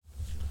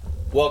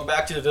Welcome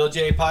back to the Village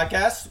A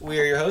podcast. We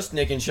are your hosts,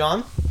 Nick and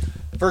Sean.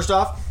 First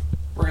off,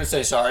 we're gonna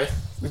say sorry.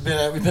 We've been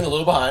a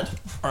little behind.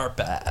 Our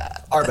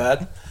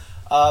bad.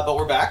 But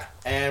we're back,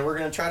 and we're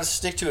gonna try to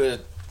stick to a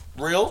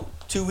real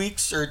 2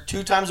 weeks or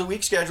 2 times a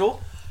week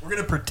schedule. We're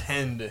gonna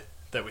pretend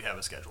that we have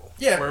a schedule.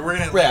 Yeah, we're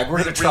gonna try. We're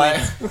gonna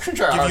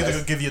try our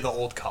best. Give you the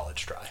old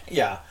college try.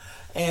 Yeah,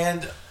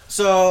 and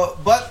so,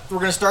 but we're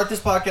gonna start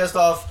this podcast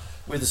off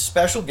with a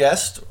special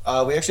guest.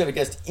 We actually have a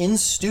guest in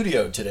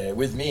studio today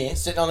with me,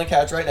 sitting on the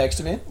couch right next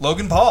to me.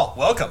 Logan Paul,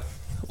 welcome.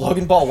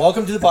 Logan Paul,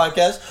 welcome to the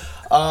podcast.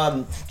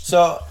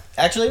 So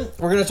actually,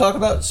 we're gonna talk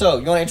about. So,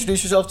 you want to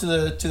introduce yourself to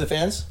the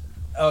fans?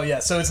 Oh yeah,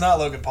 so it's not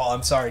Logan Paul.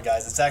 I'm sorry,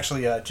 guys. It's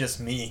actually just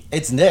me.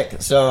 It's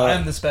Nick. So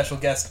I'm the special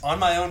guest on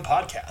my own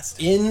podcast.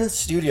 In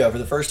studio for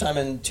the first time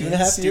in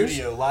 2.5 years.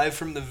 Studio, live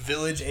from the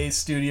Village A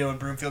studio in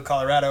Broomfield,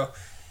 Colorado.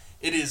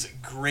 It is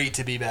great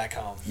to be back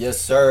home.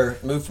 Yes, sir.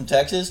 Moved from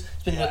Texas.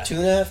 It's been what,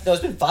 2.5? No,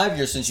 it's been 5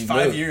 years since you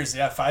moved. 5 years,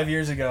 yeah. 5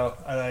 years ago,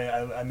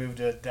 I moved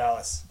to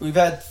Dallas. We've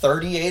had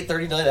 38,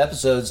 39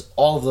 episodes.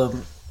 All of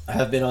them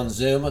have been on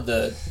Zoom,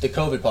 the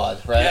COVID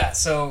pod, right? Yeah,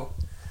 so...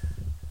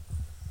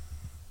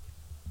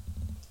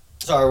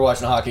 Sorry, we're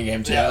watching a hockey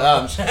game too.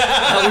 Yeah.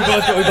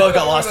 We both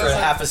got lost for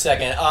half a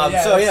second.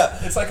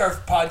 It's like our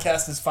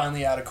podcast is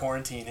finally out of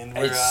quarantine, and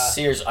we're it's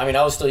serious. I mean,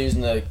 I was still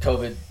using the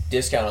COVID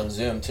discount on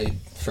Zoom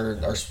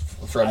for our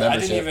membership. I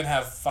didn't even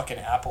have fucking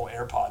Apple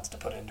AirPods to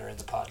put in during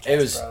the podcast. It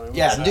was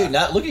dude.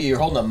 Look at you. You're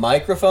holding a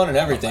microphone and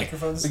everything.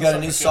 We got a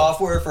new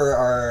software for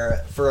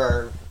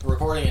our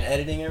recording and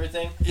editing and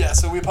everything. Yeah,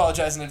 so we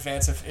apologize in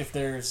advance if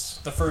there's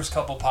the first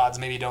couple pods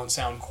maybe don't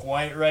sound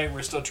quite right.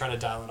 We're still trying to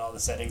dial in all the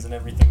settings and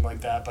everything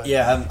like that. But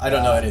yeah, I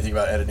don't know anything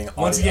about editing.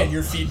 Once again,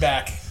 your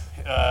feedback.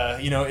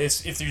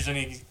 If there's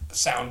any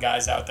sound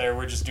guys out there,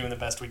 we're just doing the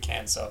best we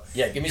can. So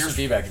yeah, give me some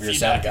feedback if you're a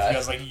sound guy.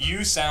 Because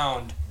you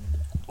sound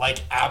like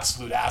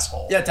absolute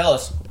asshole. Yeah, tell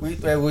us.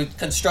 We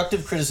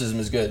constructive criticism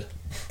is good.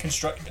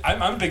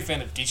 I'm a big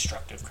fan of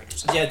destructive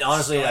criticism. Yeah,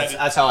 honestly,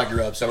 that's how I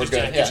grew up. So we're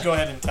good. Just go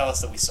ahead and tell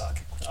us that we suck.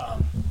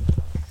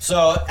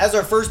 So as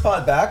our first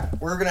pod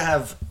back, we actually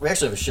have a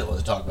shitload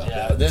to talk about.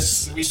 Yeah,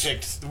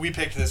 we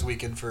picked this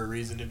weekend for a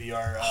reason to be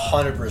our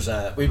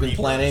 100%. We've been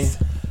planning,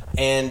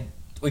 and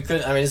we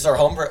couldn't. I mean, it's our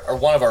home or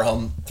one of our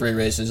home 3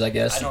 races, I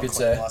guess you could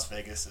say. Las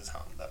Vegas is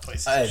home. That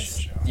place is a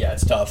shit show. Yeah,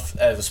 it's tough,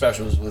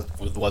 especially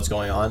with what's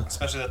going on.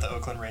 Especially that the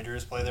Oakland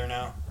Raiders play there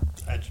now.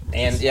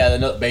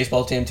 The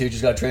baseball team too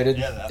just got traded.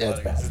 Yeah, it's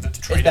bad.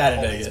 It's bad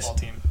in Vegas. Baseball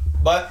team.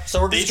 But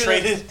so they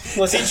traded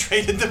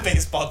the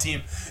baseball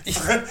team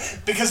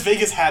because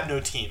Vegas had no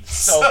team.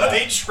 So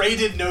they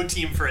traded no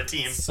team for a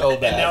team. So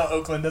bad. And now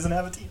Oakland doesn't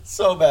have a team.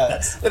 So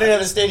bad. They didn't have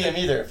a stadium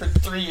either for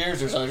 3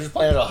 years or so. They're just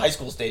playing at a high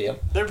school stadium.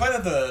 They were playing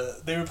at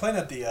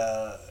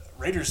the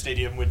Raiders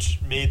stadium, which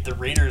made the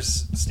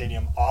Raiders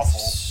stadium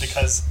awful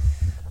because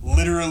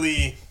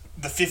literally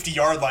the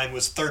 50-yard line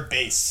was third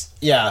base.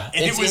 Yeah,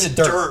 and it was in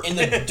the dirt. In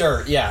the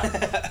dirt,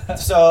 yeah.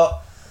 So,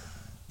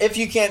 if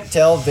you can't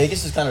tell,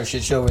 Vegas is kind of a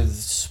shit show with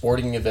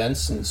sporting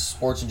events and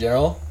sports in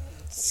general.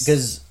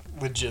 Because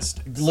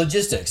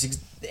logistics,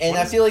 and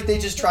I feel like they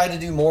just try to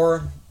do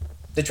more.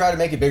 They try to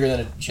make it bigger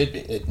than it should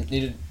be.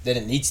 Than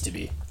it needs to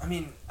be. I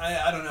mean,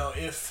 I don't know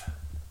if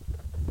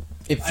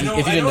you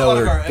didn't know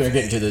we're going to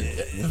get into the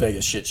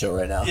Vegas shit show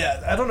right now.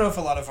 Yeah, I don't know if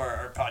a lot of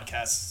our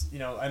podcasts,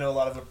 I know a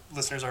lot of the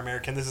listeners are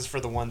American. This is for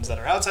the ones that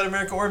are outside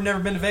America or have never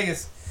been to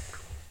Vegas.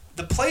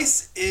 The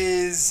place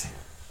is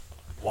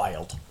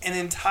wild. An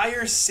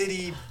entire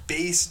city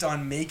based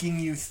on making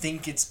you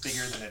think it's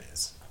bigger than it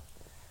is.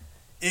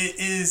 It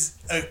is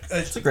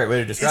it's a great way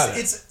to describe it.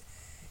 It's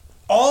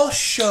all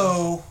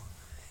show,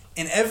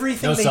 and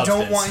everything they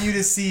don't want you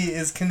to see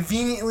is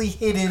conveniently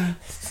hidden.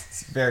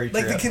 Very true.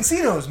 Like the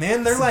casinos,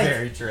 man. They're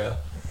very true.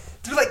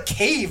 They're like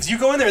caves. You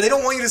go in there, they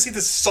don't want you to see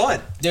the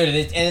sun.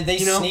 Dude, and they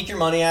sneak your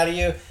money out of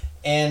you,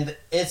 and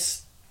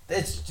it's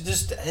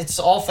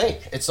all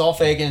fake. It's all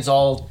fake, and it's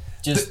all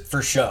just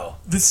for show.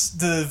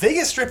 The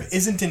Vegas Strip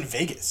isn't in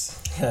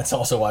Vegas. That's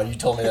also why you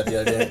told me that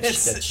the other day.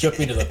 That shook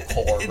me to the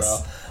core,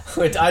 bro.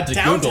 I had to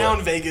downtown Google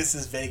it. Vegas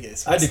is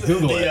Vegas. I had to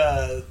Google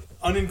it.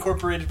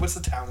 Unincorporated. What's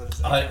the town that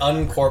is?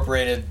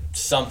 Unincorporated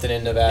something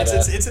in Nevada.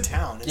 It's a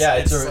town.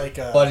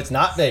 But it's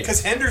not Vegas.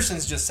 Because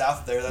Henderson's just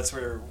south of there. That's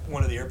where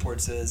one of the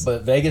airports is.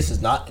 But Vegas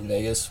is not in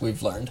Vegas.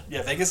 We've learned.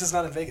 Yeah, Vegas is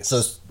not in Vegas.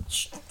 So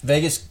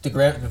Vegas, the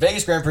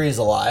Vegas Grand Prix is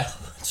a lie.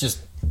 It's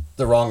just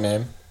the wrong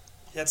name.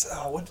 Yeah, it's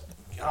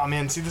Oh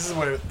man, see, this is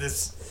what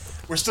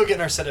we're still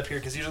getting our setup here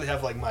because usually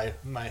have like my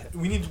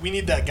we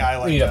need that guy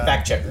like we need a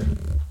fact checker.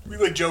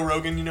 Like Joe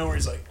Rogan, where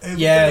he's like,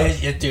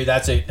 hey,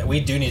 dude,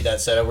 we do need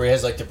that setup where he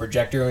has like the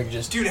projector and we can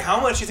just. Dude,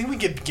 how much you think we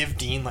could give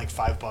Dean like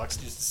 $5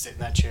 just to sit in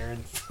that chair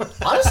and?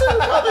 Honestly,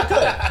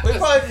 we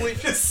probably could. We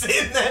just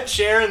sit in that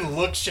chair and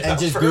look shit and up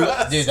just for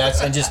us. Dude,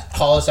 and just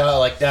call us out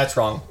like that's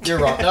wrong. You're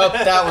wrong. Nope,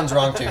 that one's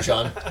wrong too,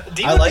 Sean.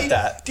 I like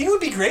that. Dean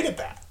would be great at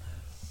that.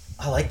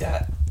 I like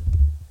that.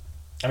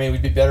 I mean,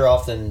 we'd be better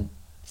off than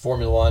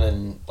Formula One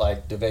and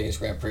like the Vegas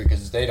Grand Prix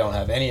because they don't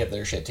have any of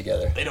their shit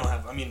together. They don't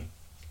have. I mean.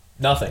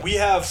 Nothing. We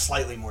have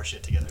slightly more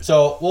shit together.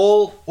 So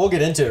we'll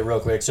get into it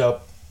real quick.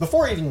 So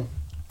before even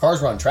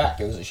cars were on track,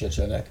 it was a shit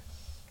show, Nick.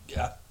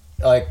 Yeah.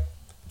 Like,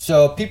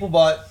 so people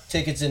bought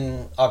tickets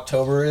in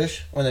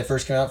October-ish when they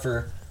first came out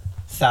for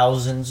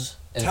thousands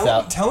and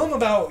thousands. Tell them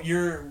about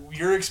your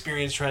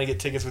experience trying to get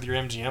tickets with your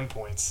MGM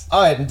points.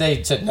 Oh, and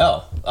they said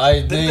no.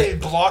 They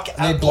blacked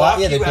out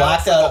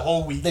the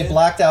whole weekend. They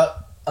blacked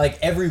out like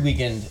every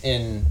weekend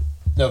in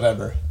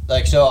November.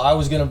 Like, so I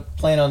was gonna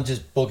plan on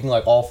just booking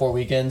like all 4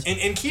 weekends.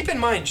 And keep in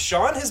mind,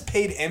 Sean has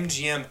paid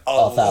MGM a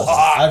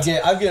lot.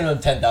 I've given him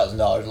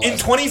 $10,000 in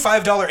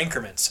 $25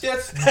 increments.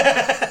 Yes.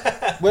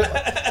 That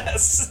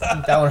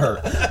one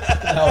hurt.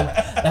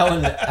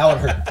 That one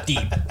hurt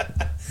deep.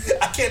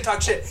 I can't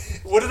talk shit.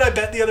 What did I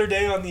bet the other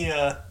day on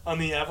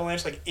the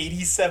Avalanche? Like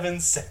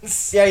 87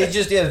 cents. Yeah,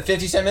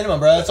 50-cent minimum,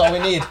 bro. That's all we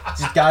need.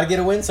 Just gotta get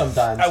a win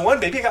sometimes. I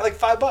won, baby. I got like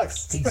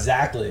 $5.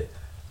 Exactly.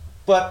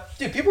 But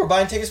dude, people were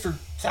buying tickets for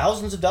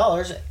thousands of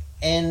dollars,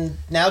 and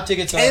now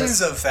tickets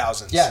tens of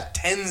thousands. Yeah,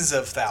 tens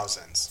of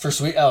thousands for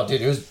sweet. Oh,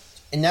 dude, it was,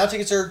 and now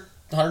tickets are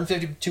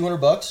 $150, $200.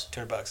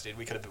 $200, dude.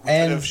 We could have.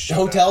 And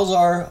hotels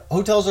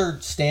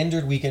are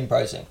standard weekend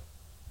pricing.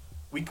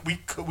 We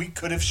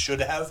could have should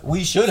have.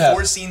 We should have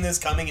foreseen this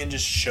coming and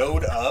just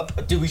showed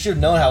up. Dude, we should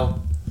have known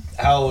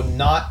how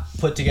not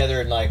put together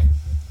and like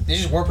they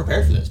just weren't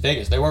prepared for this.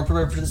 Vegas, they weren't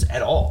prepared for this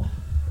at all.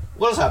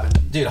 What else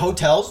happened, dude?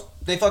 Hotels,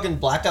 they fucking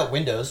blacked out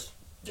windows.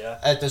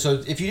 Yeah.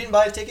 So if you didn't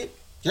buy a ticket,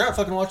 you're not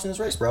fucking watching this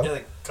race, bro. Yeah,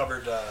 they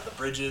covered the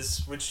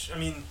bridges, which I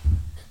mean.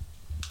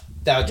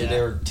 Dude, they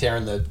were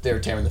tearing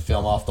the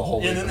film off the whole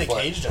week. And then they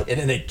caged them. And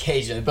then they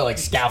caged them. They put like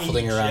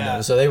scaffolding around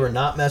them, so they were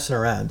not messing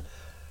around.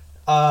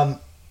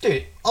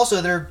 Dude,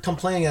 also they're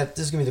complaining that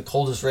this is gonna be the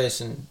coldest race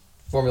in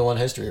Formula One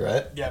history,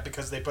 right? Yeah,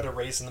 because they put a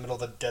race in the middle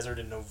of the desert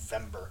in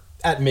November.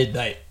 At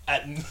midnight.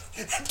 At 2 in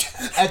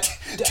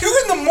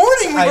the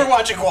morning we were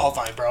watching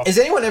qualifying, bro.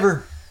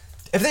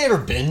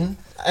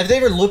 Have they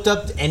ever looked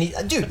up any...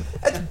 Dude,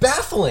 that's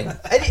baffling.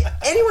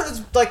 Anyone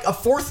that's like a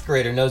fourth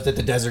grader knows that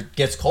the desert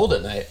gets cold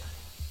at night.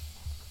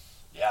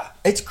 Yeah.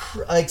 It's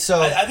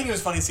so... I think it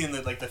was funny seeing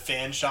the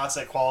fan shots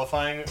at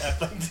qualifying at,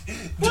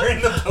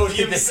 during the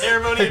podium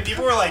ceremony. And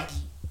people were like...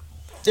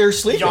 They're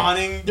sleeping.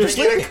 Yawning,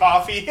 drinking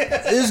coffee.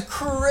 It was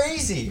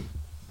crazy.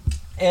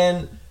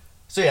 And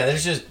so, yeah,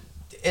 it's just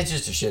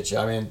a shit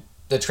show. I mean,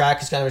 the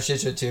track is kind of a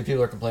shit show, too.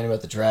 People are complaining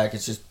about the track.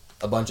 It's just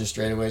a bunch of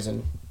straightaways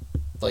and,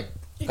 like...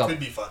 It could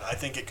be fun. I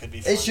think it could be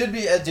fun. It should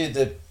be. Dude,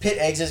 the pit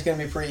exit is going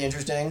to be pretty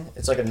interesting.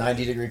 It's like a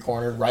 90-degree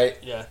corner, right?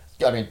 Yeah.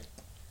 I mean,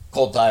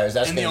 cold tires.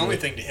 And the only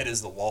thing to hit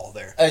is the wall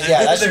there.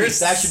 Yeah, that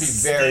should be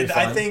very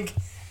fun.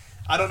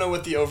 I don't know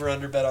what the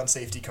over-under bet on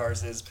safety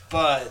cars is,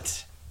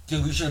 but...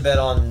 Dude, we should have bet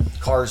on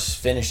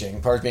cars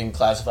being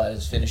classified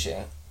as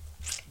finishing.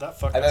 That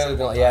fucked me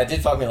up. Yeah, it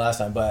did fuck me last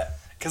time, but...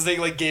 Because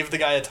they gave the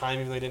guy a time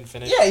even though he didn't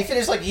finish. Yeah, he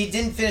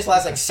didn't finish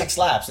last 6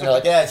 laps, and they're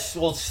like, yeah,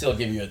 we'll still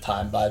give you a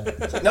time,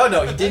 bud.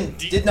 No, he didn't.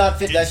 Did not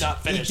finish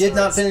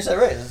that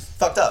race. It's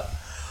fucked up.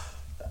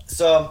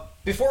 So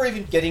before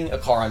even getting a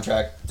car on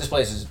track, this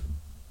place is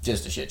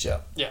just a shit show.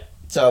 Yeah.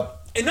 So.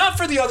 And not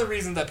for the other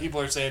reason that people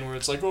are saying, where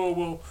it's like, oh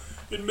well,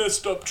 it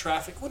messed up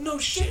traffic. Well, no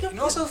shit. And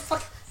also,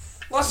 fuck.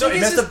 Las Vegas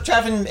it messed up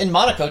traffic in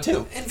Monaco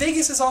too. And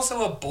Vegas is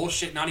also a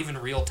bullshit, not even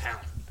real town.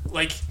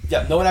 Like,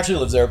 yeah, no one actually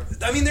lives there.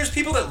 I mean, there's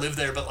people that live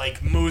there, but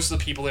like most of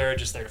the people there are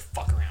just there to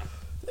fuck around.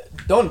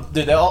 All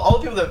the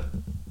people that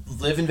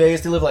live in Vegas,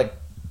 they live like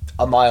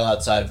a mile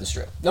outside of the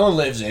strip. No one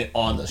lives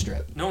on the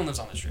strip. No one lives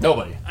on the strip.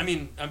 Nobody. I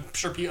mean, I'm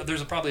sure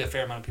there's probably a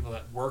fair amount of people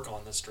that work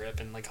on the strip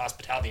and like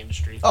hospitality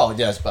industry. Oh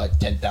yeah, it's about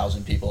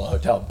 10,000 people a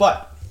hotel.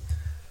 But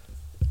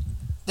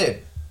dude,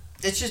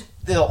 it's just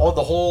the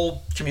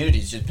whole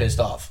community's just pissed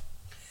off.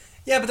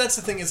 Yeah, but that's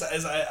the thing is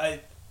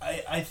I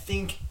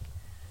think.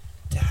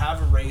 To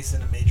have a race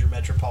in a major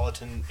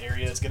metropolitan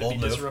area is going to be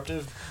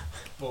disruptive.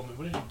 Well,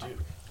 what did you do?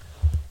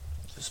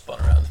 Just spun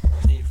around.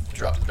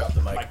 Drop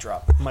the mic.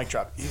 Mic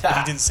drop. He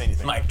didn't say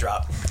anything. Mic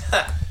drop.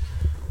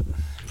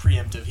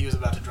 Preemptive. He was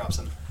about to drop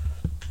some.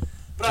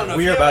 But I don't know.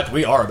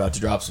 We are about to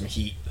drop some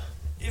heat.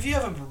 If you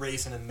have a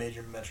race in a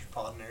major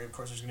metropolitan area, of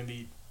course, there's going to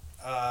be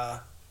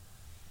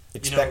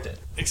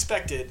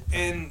expected,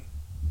 and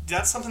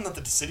that's something that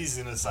the city's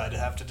going to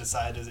have to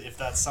decide is if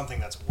that's something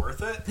that's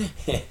worth it.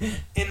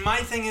 And my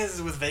thing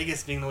is, with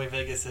Vegas being the way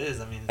Vegas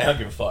is, I mean... I don't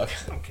give a fuck.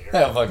 I don't care. I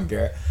don't fucking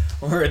care.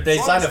 They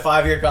signed a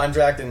 5-year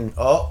contract and...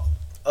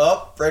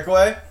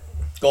 breakaway.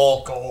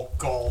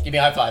 Goal. Give me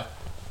a high five.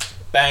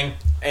 Bang.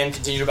 And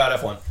continue about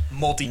F1.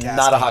 Multitasking.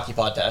 Not a hockey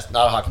podcast.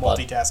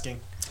 Multitasking.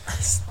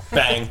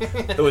 Bang.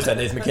 Who was that,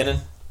 Nathan McKinnon?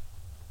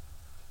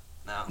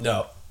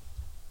 No.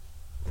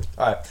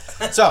 Alright,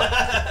 so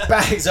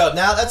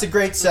now that's a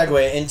great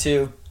segue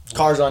into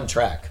cars on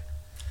track.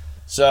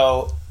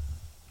 So,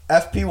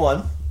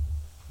 FP1,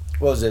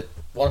 what was it,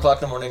 1 o'clock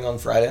in the morning on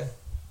Friday-ish?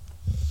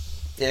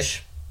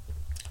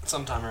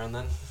 Sometime around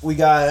then. We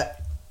got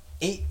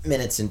 8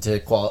 minutes into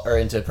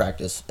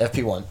practice,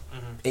 FP1,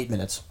 8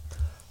 minutes.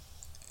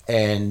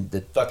 And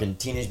the fucking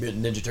Teenage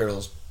Mutant Ninja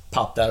Turtles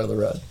popped out of the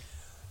road.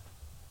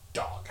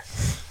 Dog.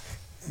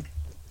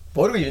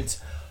 What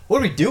What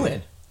are we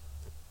doing?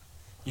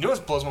 You know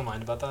what blows my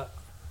mind about that?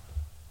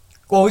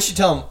 Well, we should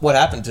tell them what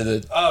happened to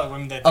the... Oh, I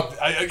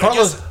mean,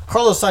 Carlos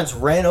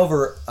Sainz ran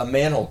over a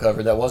manhole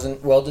cover that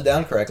wasn't welded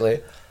down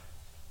correctly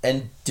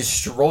and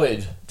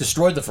destroyed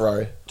the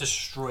Ferrari.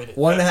 Destroyed it.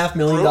 $1.5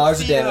 million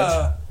of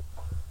damage.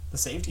 The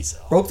safety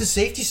cell. Broke the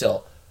safety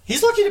cell.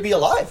 He's lucky to be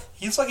alive.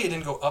 He's lucky it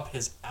didn't go up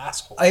his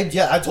asshole. I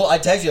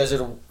texted you. I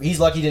said he's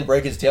lucky he didn't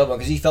break his tailbone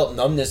because he felt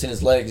numbness in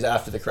his legs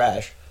after the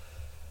crash,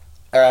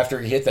 or after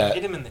he hit that.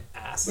 Hit him in the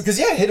ass. Because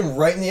it hit him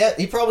right in the ass.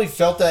 He probably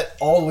felt that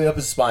all the way up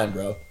his spine,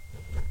 bro.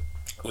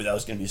 Ooh, that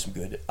was gonna be some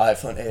good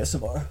iPhone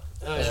ASMR.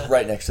 Oh, It was yeah.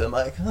 right next to the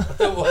mic.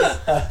 It was.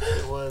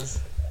 It was.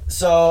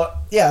 So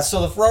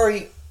the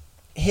Ferrari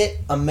hit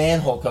a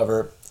manhole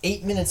cover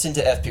 8 minutes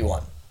into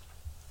FP1.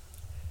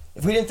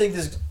 If we didn't think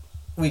this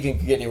weekend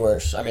could get any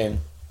worse, I mean,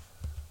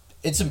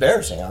 it's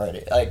embarrassing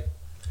already. Like,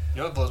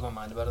 You know what blows my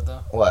mind about it,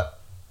 though? what?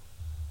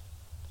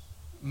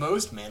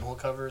 Most manhole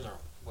covers are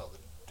welded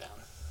down,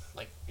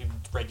 like in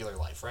regular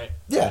life, right?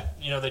 Yeah.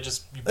 You know, they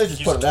just They just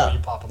use put a them tool, down.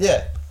 you pop them.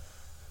 Yeah.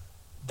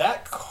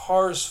 That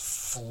car's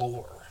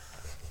floor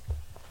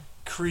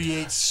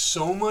creates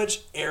so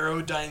much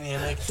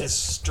aerodynamic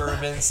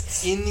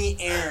disturbance in the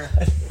air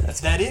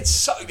that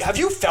it's. Have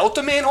you felt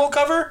a manhole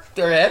cover?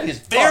 They're heavy as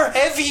fuck. They're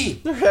heavy.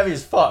 They're heavy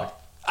as fuck.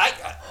 I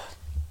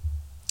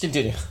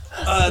Continue.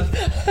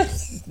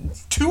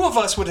 Two of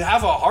us would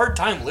have a hard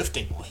time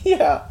lifting one.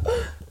 Yeah.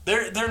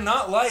 They're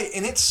not light,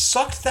 and it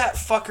sucked that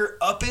fucker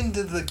up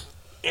into the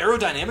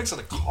aerodynamics of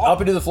the car. Up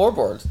into the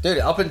floorboards. Dude,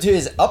 up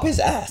his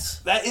ass.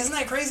 That isn't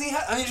that crazy?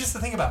 I mean, just to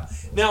think about.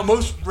 Now,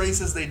 most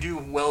races they do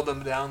weld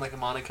them down, like in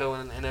Monaco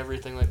and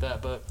everything like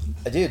that. But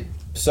Dude,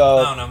 so...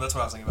 I don't know. That's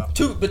what I was thinking about.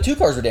 Two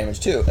cars were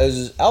damaged, too.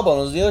 Albon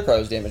was the other car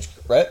was damaged,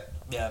 right?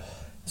 Yeah.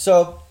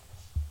 So,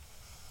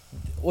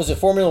 was it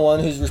Formula One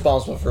who's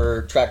responsible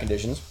for track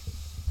conditions?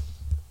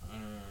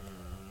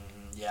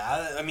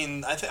 Yeah. I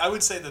mean, I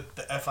would say that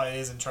the FIA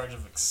is in charge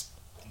of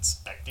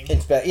inspecting.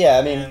 Yeah,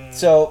 I mean,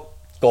 so...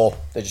 Goal.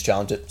 They just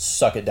challenged it.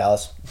 Suck it,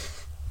 Dallas.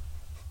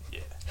 Yeah.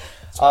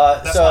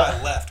 That's so, why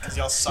I left, because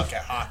y'all suck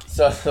at hockey.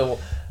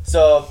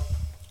 So,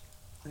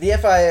 the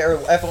FIA, or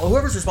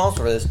whoever's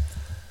responsible for this,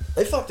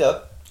 they fucked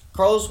up.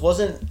 Carlos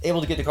wasn't able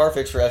to get the car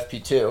fixed for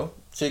FP2,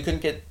 so he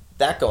couldn't get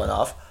that going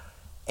off.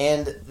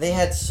 And they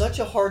had such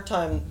a hard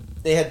time.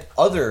 They had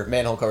other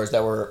manhole covers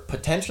that were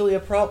potentially a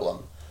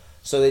problem.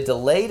 So they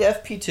delayed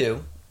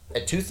FP2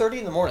 at 2:30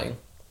 in the morning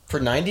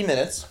for 90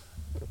 minutes.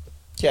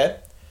 Okay.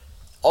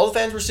 All the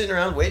fans were sitting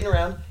around, waiting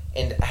around,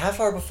 and a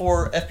half hour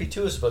before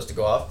FP2 was supposed to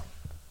go off,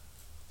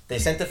 they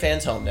sent the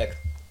fans home, Nick.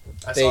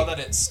 I saw that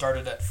it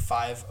started at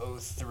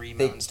 5:03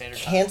 Mountain Standard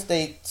Time.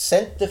 They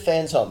sent the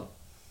fans home.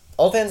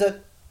 All the fans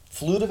that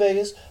flew to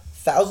Vegas,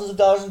 thousands of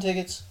dollars in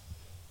tickets,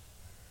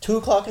 2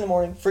 o'clock in the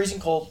morning, freezing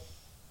cold,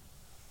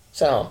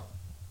 sent home.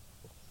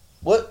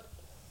 What?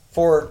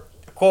 For,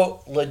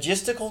 quote,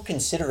 logistical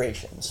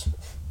considerations.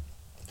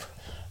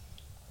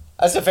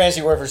 That's a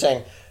fancy word for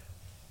saying,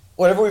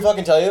 whatever we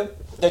fucking tell you,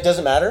 that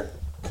doesn't matter.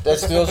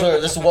 This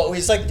is what we.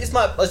 It's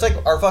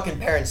like our fucking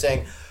parents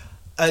saying,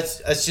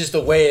 it's just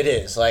the way it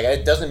is. Like,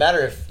 it doesn't matter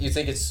if you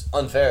think it's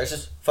unfair. It's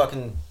just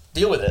fucking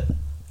deal with it.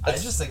 I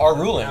just think our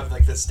ruling. Have,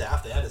 like, the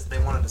staff they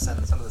wanted to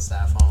send some of the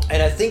staff home.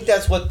 And I think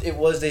that's what it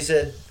was. They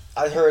said,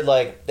 I heard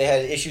like they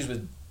had issues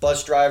with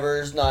bus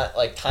drivers not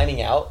like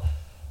timing out,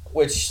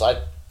 which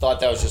I thought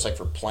that was just like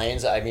for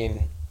planes. I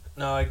mean,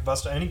 no, like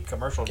any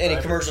commercial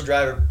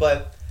driver,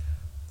 but.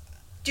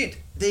 Dude,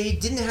 they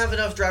didn't have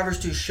enough drivers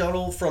to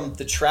shuttle from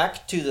the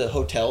track to the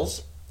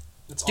hotels.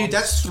 Dude,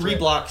 that's 3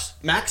 blocks.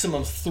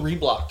 Maximum 3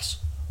 blocks.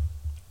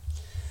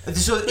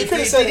 So if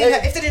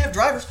they didn't have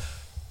drivers,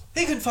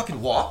 they couldn't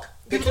fucking walk.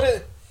 They could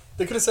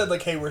have said,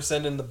 like, hey, we're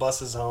sending the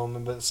buses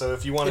home, but so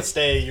if you want to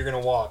stay, you're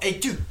going to walk. Hey,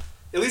 dude.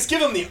 At least give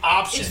them the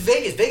option. It's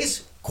Vegas.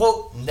 Vegas,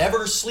 quote,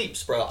 never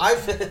sleeps, bro.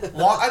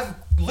 I've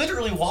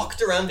literally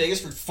walked around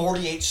Vegas for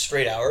 48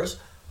 straight hours.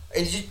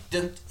 And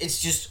it's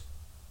just...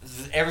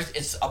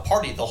 It's a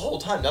party the whole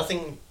time.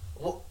 Nothing.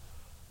 Well,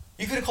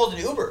 you could have called an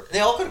Uber.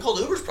 They all could have called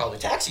Ubers. Probably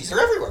taxis. They're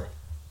everywhere.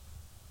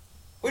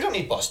 We don't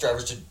need bus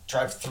drivers to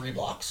drive 3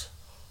 blocks.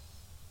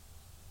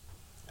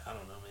 I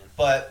don't know, man.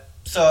 But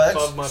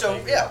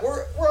yeah,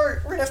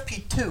 we're in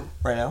FP2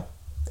 right now.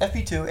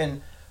 FP2,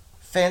 and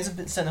fans have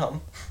been sent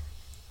home.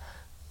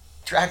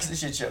 Track's a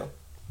shit show.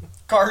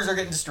 Cars are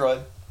getting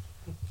destroyed.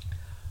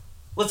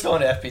 Let's go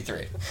into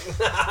FP3.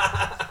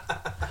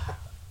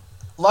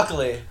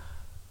 Luckily.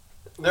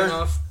 There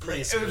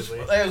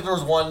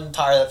was one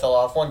tire that fell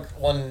off.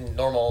 One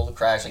normal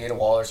crash, like hit a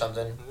wall or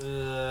something.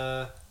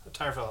 The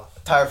tire fell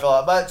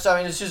off. But so, I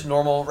mean, it's just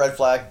normal. Red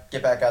flag.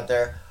 Get back out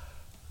there.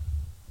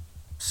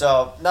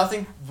 So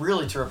nothing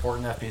really to report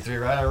in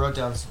FP3, right? I wrote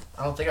down.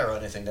 I don't think I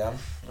wrote anything down.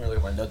 Let me look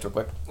at my notes real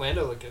quick.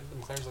 Lando looked good. The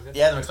McLarens looked good.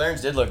 Yeah, the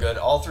McLarens did look good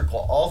all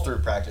through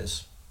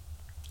practice.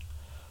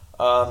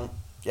 I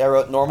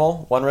wrote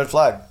normal, 1 red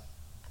flag.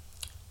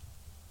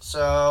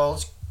 So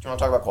do you want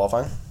to talk about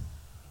qualifying?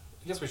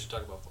 I guess we should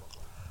talk about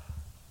qualifying.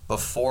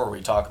 Before we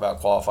talk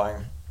about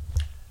qualifying,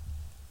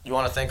 you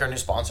want to thank our new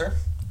sponsor?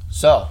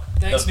 So,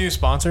 thanks, new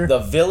sponsor. The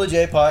Village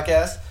A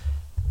podcast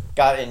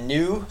got a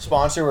new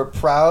sponsor. We're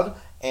proud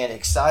and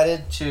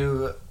excited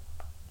to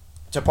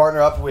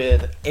partner up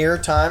with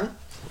Airtime.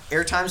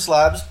 Airtime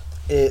slabs.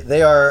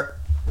 They are,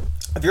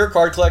 if you're a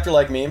card collector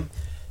like me,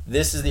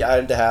 this is the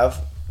item to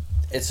have.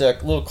 It's a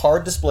little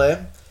card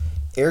display.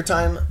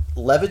 Airtime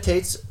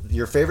levitates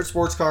your favorite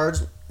sports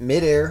cards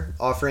mid-air,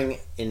 offering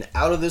an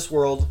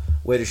out-of-this-world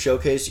way to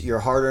showcase your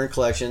hard-earned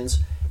collections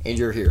and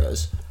your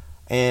heroes.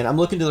 And I'm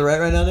looking to the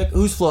right now, Nick.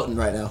 Who's floating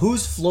right now?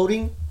 Who's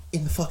floating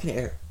in the fucking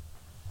air?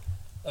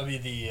 That'll be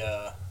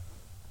the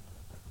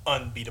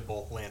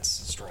unbeatable Lance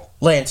Stroll.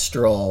 Lance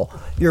Stroll.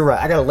 You're right.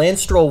 I got a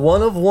Lance Stroll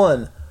 1 of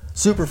 1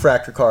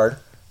 Superfractor card.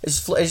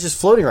 It's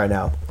just floating right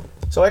now.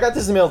 So I got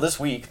this in the mail this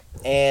week,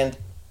 and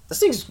this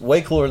thing's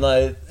way cooler than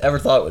I ever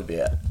thought it would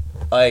be at.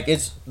 Like,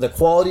 the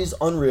quality's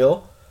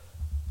unreal.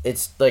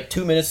 It's like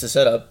 2 minutes to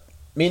set up.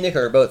 Me and Nick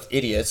are both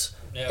idiots,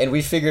 and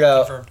we figured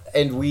out, Confirmed.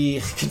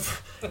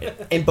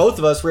 and both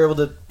of us were able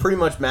to pretty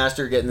much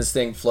master getting this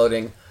thing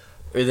floating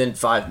within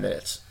 5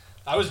 minutes.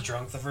 I was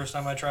drunk the first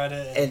time I tried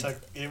it, and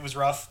it was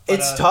rough. But,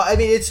 it's tough. I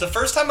mean, it's the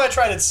first time I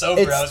tried it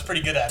sober. I was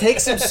pretty good at it.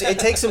 It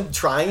takes some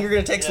trying. You're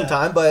gonna take some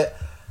time, but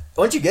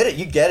once you get it,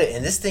 you get it.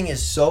 And this thing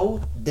is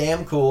so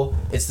damn cool.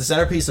 It's the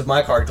centerpiece of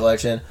my card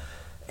collection.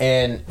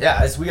 And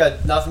yeah, we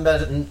got nothing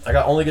better than, I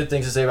got only good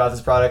things to say about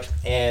this product.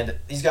 And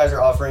these guys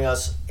are offering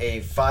us a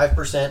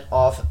 5%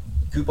 off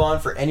coupon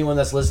for anyone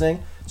that's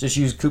listening. Just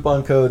use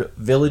coupon code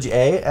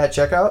VILLAGEA at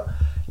checkout.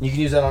 And you can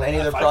use that on any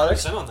of their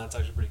products. 5% on that's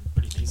actually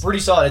pretty decent. Pretty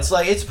solid. It's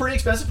a pretty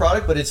expensive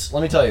product, but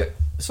let me tell you,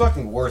 it's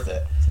fucking worth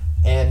it.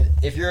 And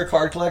if you're a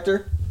card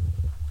collector,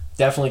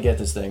 definitely get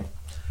this thing.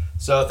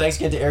 So thanks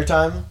again to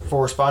Airtime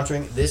for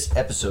sponsoring this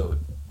episode.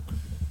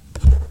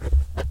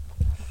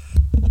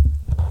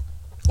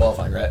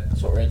 Qualifying, right?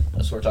 That's what we're in.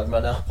 That's what we're talking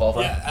about now.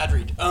 Qualifying. Yeah, ad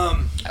read.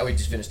 We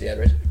just finished the ad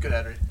read. Good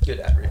ad read. Good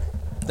ad read.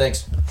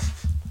 Thanks.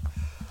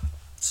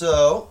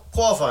 So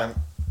qualifying.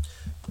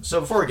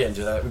 So before we get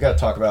into that, we got to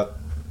talk about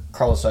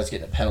Carlos Sainz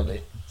getting a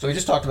penalty. So we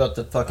just talked about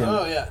the fucking.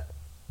 Oh yeah.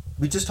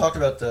 We just talked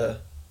about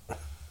the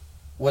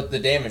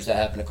damage that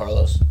happened to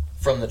Carlos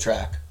from the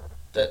track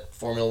that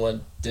Formula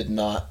One did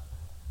not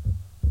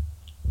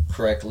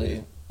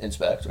correctly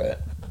inspect, right?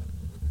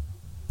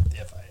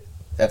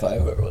 The FIA,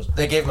 whoever it was.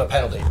 They gave him a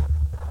penalty.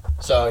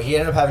 So he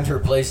ended up having to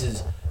replace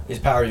his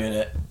power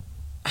unit.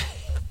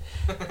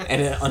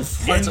 And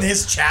unfortunately,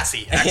 his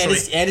chassis, actually.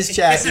 And his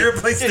chassis. He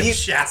replaced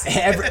his chassis.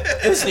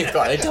 It was a new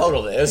car. They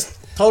totaled it. It was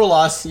total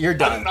loss. You're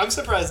done. I'm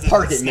surprised it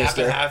didn't snap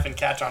in half and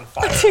catch on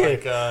fire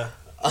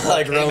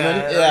like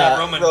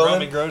Roman.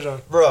 Roman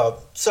Grosjean. Bro,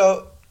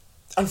 so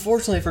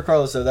unfortunately for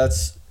Carlos, though,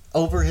 that's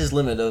over his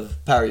limit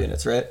of power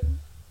units, right?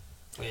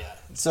 Yeah.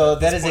 So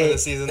that is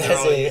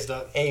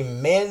a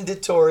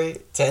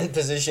mandatory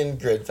 10-position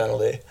grid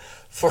penalty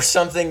for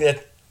something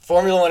that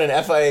Formula One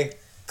and FIA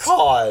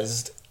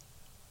caused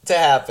to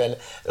happen.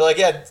 They're like,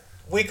 yeah,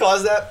 we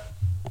caused that.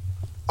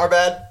 Our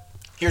bad.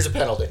 Here's a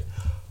penalty.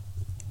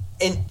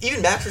 And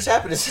even Max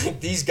Verstappen is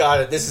like, this has got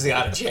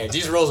to change.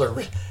 These rules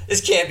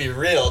this can't be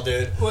real,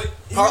 dude.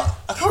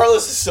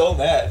 Carlos is so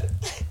mad.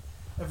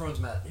 Everyone's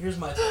mad. Here's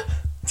my take.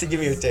 To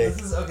give you a take.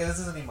 This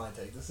isn't even my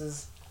take.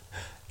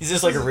 Is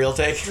this like a real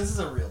take? This is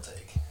a real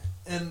take.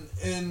 And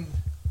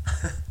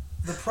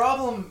the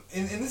problem,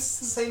 and this is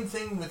the same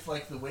thing with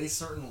like the way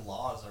certain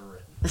laws are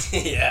written.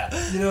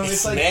 Yeah. You know,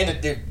 it's like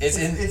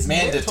it's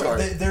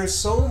mandatory. There's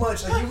so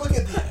much. Like you look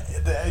at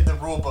the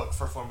rule book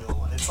for Formula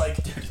One. It's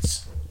like, dude,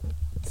 it's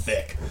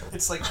thick.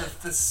 It's like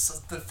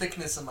the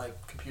thickness of my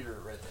computer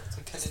right there. It's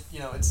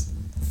like, it's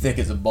thick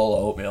as a bowl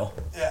of oatmeal.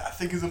 Yeah,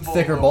 thick as a bowl.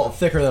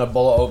 Thicker than a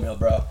bowl of oatmeal,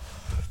 bro.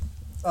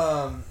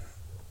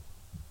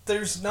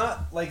 There's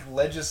not like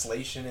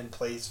legislation in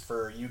place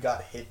for you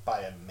got hit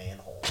by a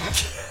manhole.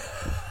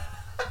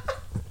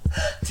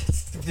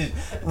 Dude,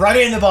 write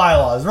it in the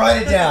bylaws.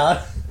 Write it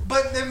down.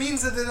 But that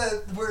means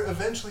that we're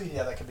eventually.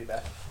 Yeah, that could be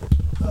bad.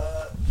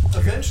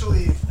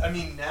 Eventually, I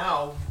mean,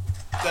 now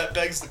that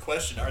begs the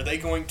question: are they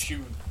going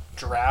to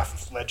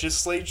draft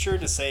legislature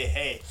to say,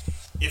 "Hey,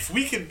 if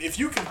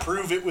you can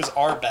prove it was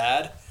our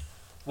bad,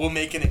 we'll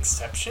make an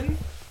exception"?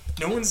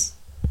 Has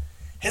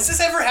this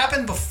ever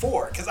happened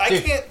before? Because I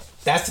can't.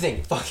 That's the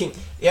thing. Fucking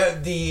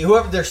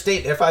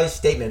FI's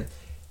statement,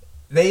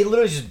 they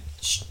literally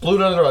just blew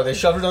it under the rug. They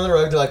shoved it under the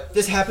rug. They're like,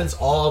 this happens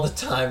all the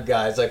time,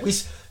 guys. Like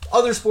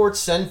other sports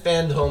send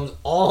fans home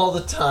all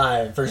the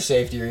time for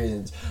safety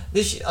reasons.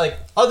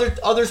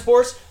 Other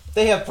sports,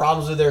 they have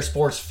problems with their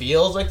sports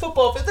fields. Like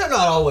football, they're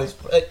not always.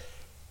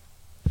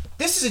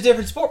 This is a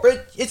different sport,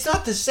 but it's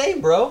not the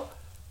same, bro.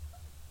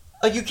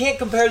 Like you can't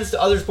compare this to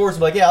other sports.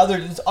 And be like, yeah,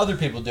 other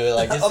people do it.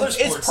 Like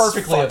it's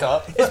perfectly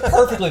it's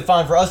perfectly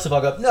fine for us to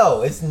fuck up.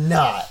 No, it's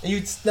not.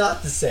 It's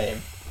not the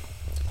same.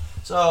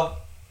 So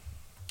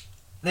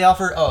they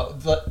offered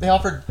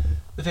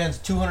the fans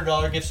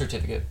 $200 gift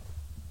certificate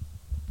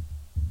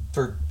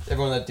for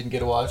everyone that didn't get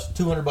to watch.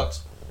 $200.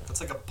 That's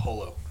like a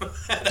polo.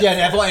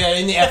 Yeah,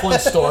 in the F1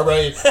 store, bro.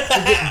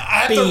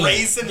 I have to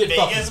race in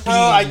Vegas, bro.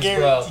 I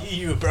guarantee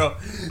you, bro.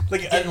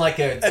 Like getting like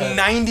a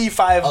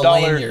 $95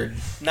 lanyard.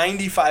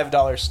 $95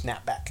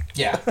 snapback.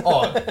 Yeah.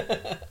 Oh,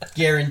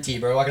 guarantee,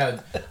 bro. Like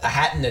a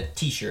hat and a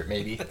t-shirt,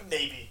 maybe.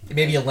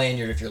 Maybe a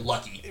lanyard if you're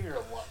lucky.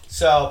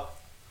 So,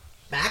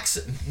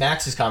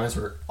 Max's comments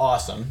were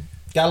awesome.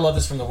 Gotta love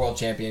this from the world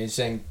champion. He's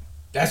saying,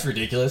 that's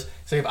ridiculous.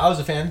 So if I was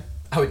a fan,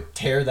 I would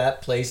tear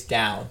that place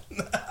down.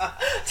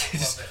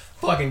 Just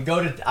fucking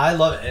go to... I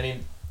love it. I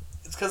mean...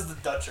 It's because the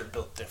Dutch are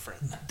built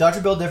different.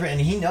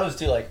 And he knows,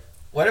 too, like,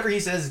 whatever he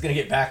says is going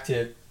to get back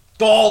to,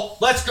 goal,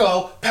 let's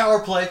go, power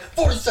play,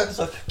 40 seconds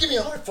left, give me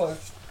a high five.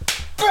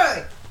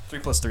 Bang! 3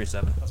 + 3 is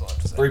 7. That's all I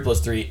have to say. 3 +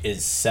 3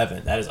 is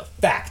 7. That is a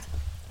fact.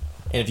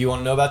 And if you want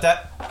to know about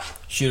that,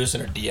 shoot us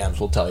in our DMs.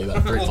 We'll tell you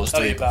about 3 +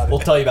 3. We'll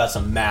tell you about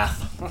some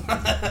math.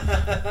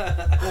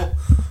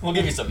 We'll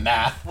give you some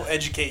math. We'll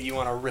educate you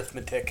on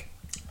arithmetic.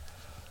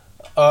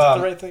 Is that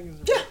the right thing?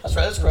 Yeah, that's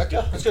right. That's correct.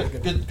 Yeah, that's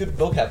good. Good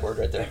vocab word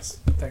right there.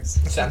 Thanks.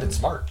 Sounded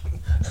smart.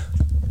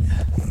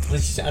 At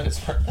least you sounded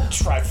smart.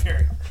 Try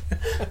very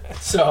hard.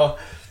 So,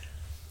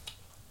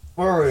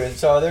 where were we?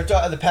 So they're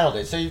the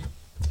penalties. So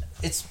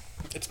it's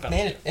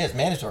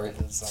mandatory.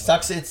 It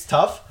sucks. It's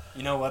tough.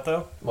 You know what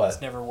though? What?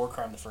 It's never a war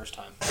crime the first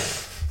time.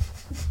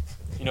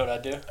 You know what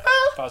I'd do?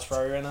 If I was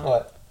Ferrari right now?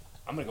 What?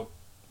 I'm gonna go.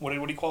 What do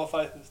you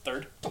qualify?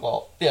 Third?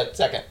 Well, yeah,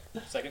 second.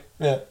 Second?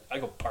 Yeah. I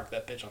go park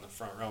that bitch on the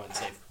front row and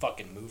say,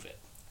 "Fucking move it."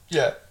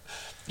 Yeah.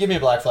 Give me a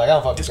black flag. I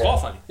don't fucking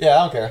Disqualify care. me. Yeah, I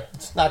don't care.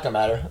 It's not gonna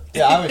matter.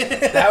 Yeah, I would.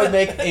 That would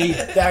make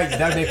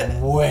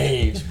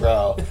waves,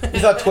 bro. You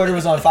thought Twitter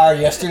was on fire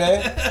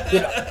yesterday?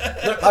 Dude,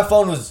 my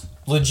phone was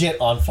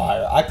legit on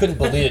fire. I couldn't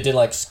believe it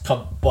didn't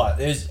come.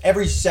 But it was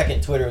every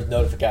second Twitter was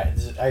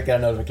notification. I got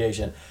a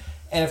notification,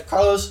 and if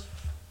Carlos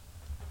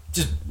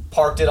just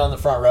parked it on the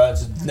front row and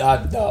said,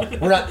 "No,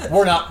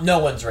 we're not. No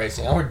one's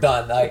racing. We're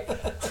done."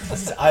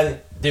 I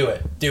do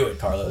it,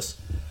 Carlos.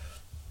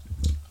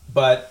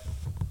 But.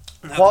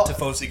 Have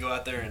Tifosi go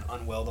out there and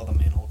unweld all the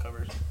manhole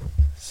covers.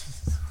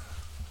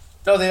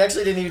 No, they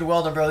actually didn't even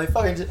weld them, bro. They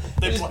fucking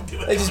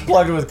just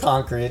plugged it with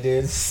concrete,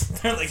 dude.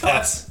 They're like,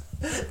 that's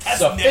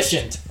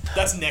sufficient.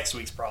 That's next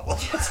week's problem.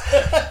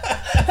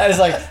 That is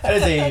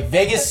a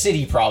Vegas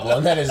City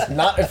problem. That is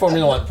not a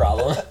Formula One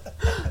problem.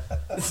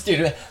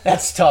 Dude,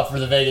 that's tough for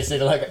the Vegas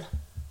City. Like,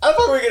 how the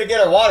fuck are we gonna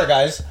get our water,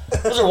 guys?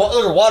 Those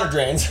are water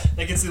drains.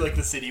 I can see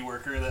the city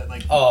worker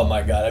that Oh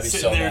my god, I'd be so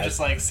mad. Sitting there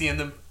just seeing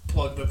them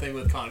plug the thing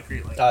with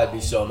concrete. I'd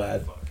be so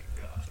mad. Fucking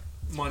god.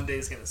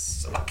 Monday's gonna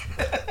suck.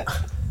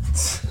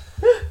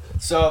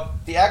 So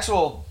the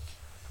actual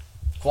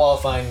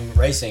qualifying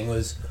racing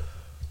was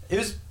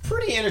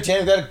pretty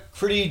entertaining. We got a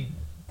pretty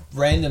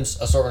random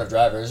assortment of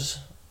drivers.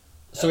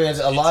 So we had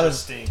a lot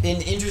of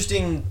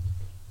interesting,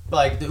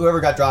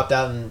 whoever got dropped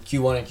out in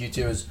Q1 and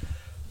Q2 is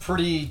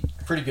pretty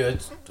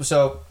good.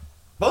 So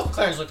both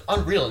McLarens looked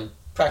unreal in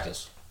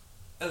practice.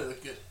 They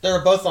look good. They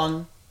were both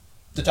on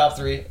the top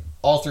 3,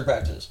 all 3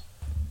 practices.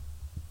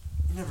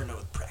 You never know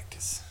with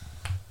practice.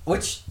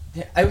 Which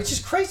is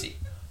crazy.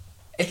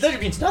 It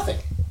literally means nothing.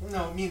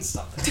 No, it means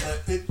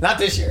something. Not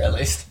this year, at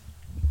least.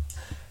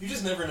 You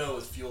just never know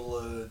with fuel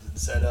loads and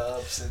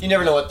setups. You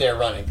never know what they're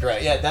running.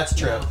 Correct. Yeah, that's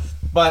true. No.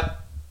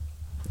 But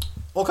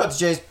we'll cut to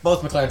chase.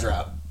 Both McLarens are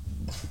out.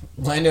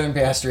 Lando and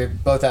Piastri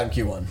both out in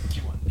Q1.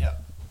 Yeah.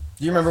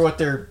 Do you remember what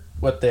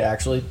they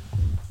actually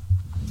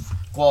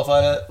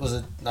qualified at? Was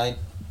it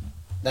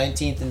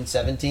 19th and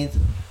 17th? I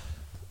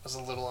was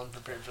a little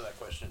unprepared for that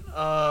question.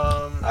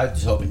 I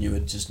was hoping you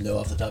would just know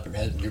off the top of your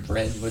head and your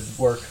brain would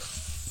work.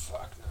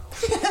 Fuck no.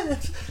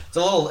 It's a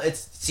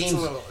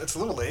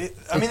little late.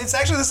 I mean, this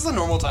is the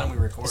normal time we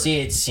record. See,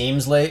 it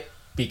seems late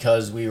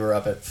because we were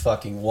up at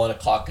fucking 1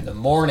 o'clock in the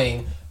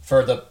morning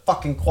for the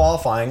fucking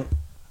qualifying.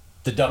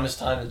 The dumbest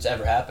time that's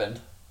ever happened.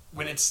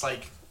 When it's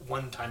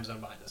one time zone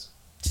behind us.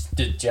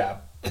 Yeah.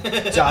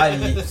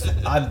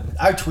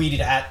 I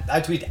tweeted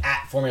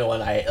at Formula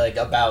One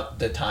about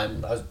the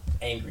time. I was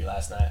angry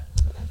last night.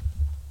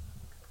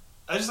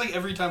 I just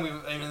every time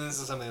this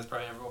is something that's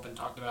probably never been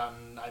talked about,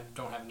 and I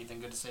don't have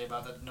anything good to say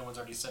about that no one's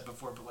already said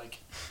before, but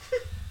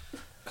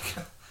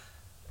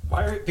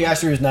why are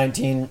Piastri was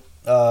 19,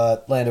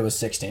 Lando was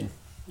 16.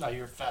 Oh,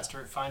 you're faster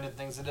at finding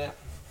things today?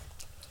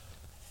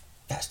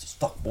 Fast as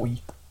fuck,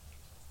 boy.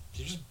 Did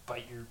you just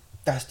bite your...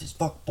 Fast as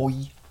fuck, boy.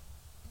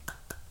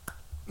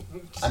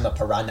 I'm a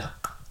piranha.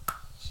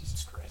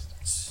 Jesus Christ.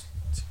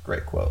 It's a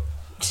great quote.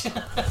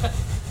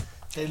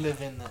 They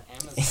live in the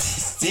Amazon.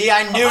 See,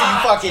 I knew you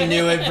fucking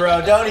knew it,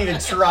 bro. Don't even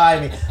try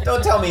me.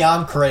 Don't tell me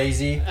I'm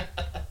crazy.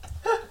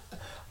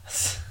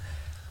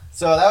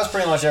 So that was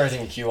pretty much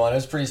everything in Q1. It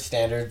was pretty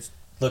standard.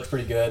 Looked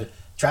pretty good.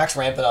 Track's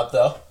ramping up,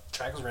 though.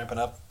 Track was ramping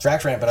up.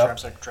 Track's ramping up.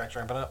 Track's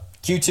ramping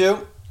up.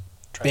 Q2,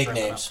 big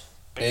names.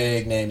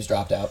 Big names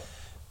dropped out.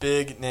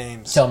 Big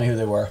names. Tell me who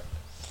they were.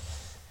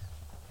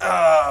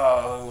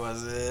 Oh, who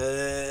was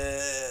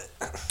it?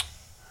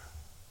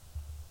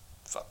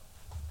 Fuck.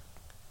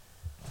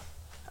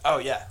 Oh,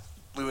 yeah.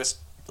 Lewis.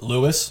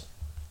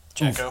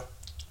 Checo.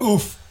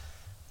 Oof.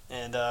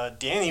 And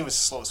Danny was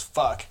slow as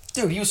fuck.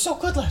 Dude, he was so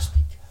good last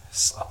week.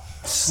 Slow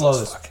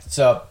as fuck.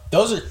 So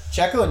those are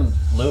Checo and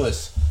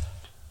Lewis.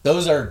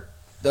 Those guys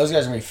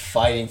are gonna be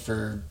fighting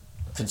for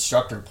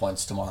constructor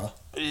points tonight.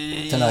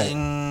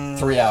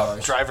 3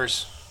 hours.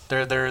 Drivers.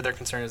 Their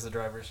concern is the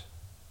drivers.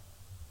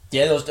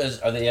 Yeah, those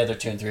are the other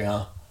 2 and 3,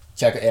 huh?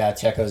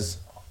 Checo's,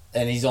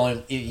 and he's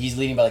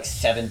leading by like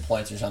 7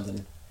 points or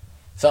something.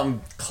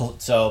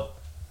 So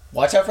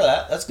watch out for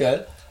that. That's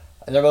good.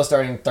 And they're both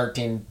starting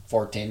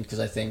 13-14 because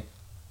I think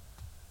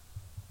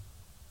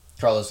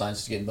Carlos Sainz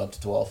is getting bumped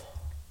to 12.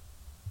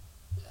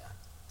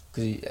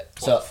 Yeah.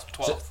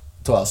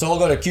 12. So we'll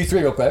go to Q3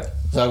 real quick.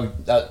 So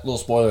that little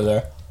spoiler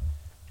there.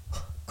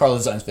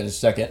 Carlos Sainz finished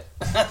second.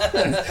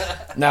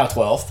 Now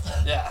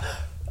 12th. Yeah.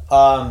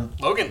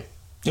 Logan.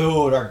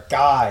 Dude, our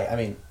guy. I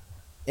mean,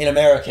 an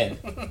American.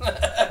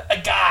 A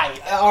guy.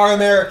 Our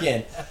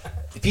American.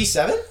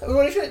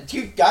 P7?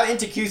 He got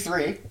into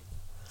Q3.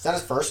 Is that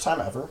his first time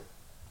ever?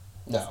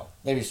 No.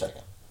 Maybe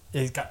second.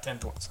 Yeah, he's got 10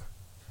 points.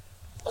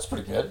 That's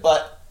pretty good.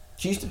 But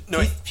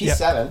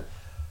P7,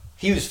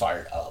 he was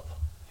fired up.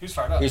 He was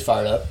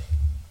fired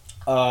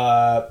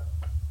up.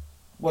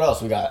 What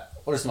else we got?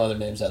 What are some other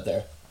names out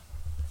there?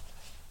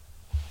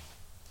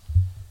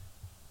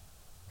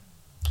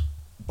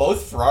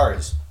 Both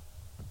Ferraris.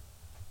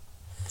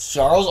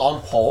 Charles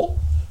on pole?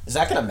 Is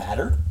that going to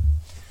matter?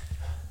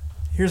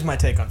 Here's my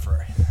take on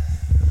Ferrari.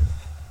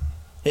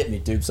 Hit me,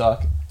 tube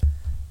sock.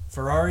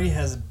 Ferrari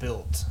has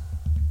built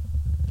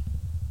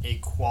a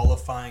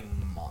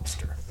qualifying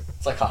monster.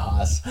 It's like a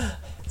Haas.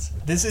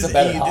 It's a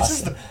better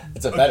Haas.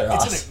 It's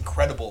an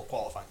incredible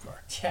qualifying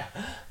car. Yeah.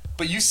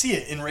 But you see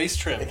it in race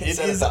trim. It's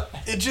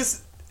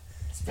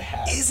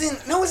bad.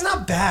 No, it's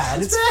not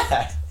bad. It's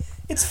bad.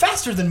 It's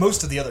faster than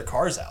most of the other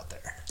cars out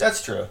there.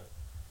 That's true.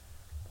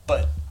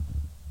 But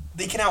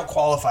they can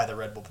out-qualify the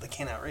Red Bull, but they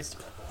can't outrace the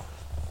Red Bull.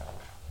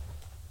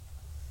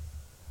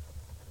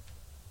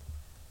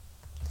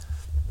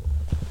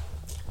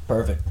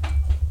 Perfect.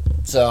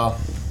 So,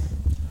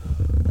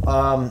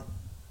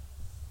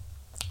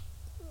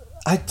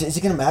 is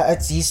it gonna matter?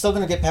 He's still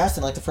gonna get past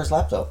in like the first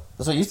lap, though.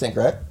 That's what you think,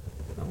 right?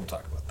 No, we'll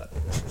talk about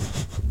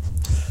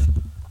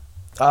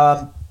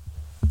that.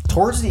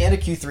 Towards the end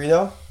of Q3,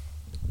 though,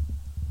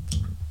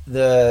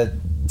 the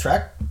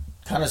track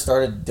kind of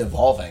started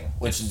devolving,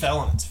 which fell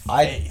on its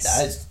face.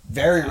 That's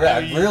very rare.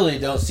 I really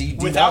don't see.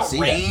 Without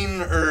rain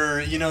that.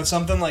 Or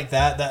something like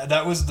that.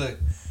 That was the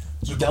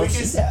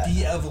quickest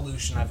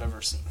de-evolution I've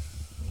ever seen.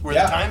 Where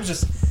the times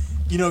just,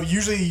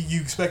 usually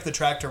you expect the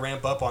track to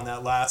ramp up on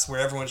that last where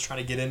everyone's trying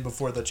to get in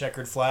before the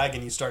checkered flag,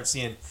 and you start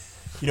seeing,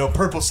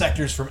 purple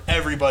sectors from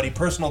everybody,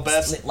 personal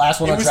best.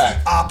 Last one on track. It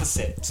was the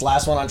opposite. It's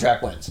last one on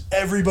track wins.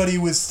 Everybody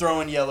was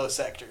throwing yellow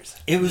sectors.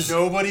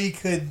 Nobody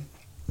could.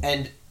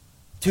 And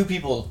two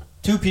people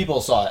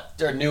saw it.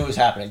 They knew it was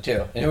happening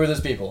too. And who were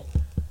those people?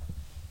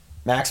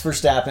 Max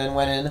Verstappen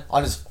went in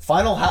on his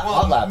final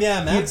hot lap.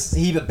 Yeah, Max.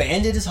 He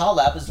abandoned his hot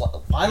lap, his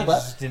final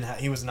lap.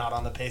 He was not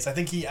on the pace. I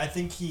think he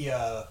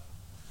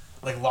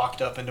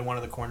locked up into one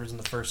of the corners in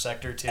the first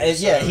sector too.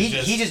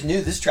 He just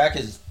knew this track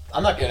is.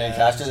 I'm not getting any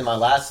faster than my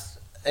last.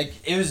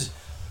 It was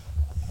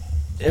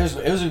a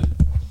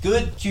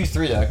good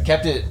Q3 though. It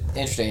kept it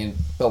interesting.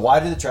 But why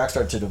did the track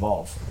start to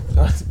devolve?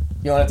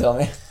 You want to tell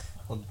me?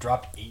 Well, it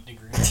dropped 8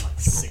 degrees in like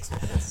 6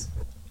 minutes.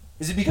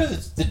 Is it because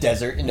it's the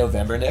desert in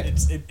November, Nick?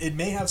 It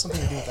may have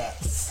something to do with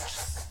that.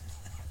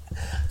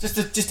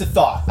 Just a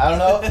thought. I don't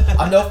know.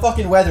 I'm no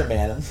fucking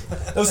weatherman.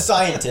 No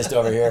scientist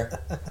over here.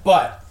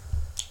 But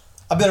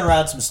I've been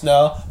around some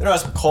snow. Been around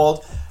some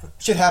cold.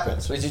 Shit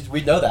happens.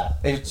 We know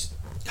that.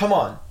 Come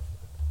on.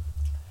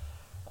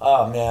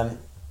 Oh man.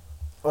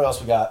 What else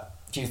we got?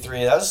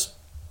 Q3. That was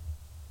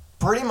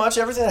pretty much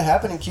everything that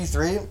happened in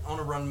Q3. I want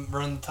to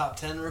run the top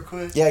 10 real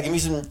quick. Yeah,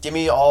 give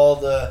me all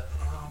the.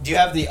 Do you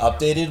have the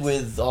updated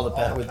with all the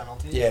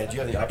penalties? Yeah, do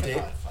you have the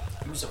update?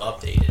 Give me some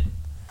updated.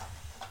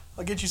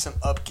 I'll get you some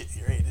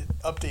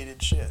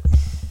updated shit.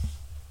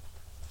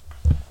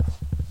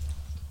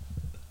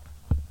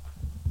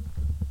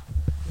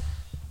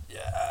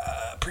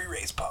 Yeah,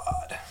 pre-race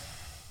pod.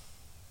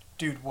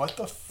 Dude, what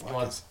the fuck?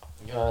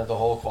 You want the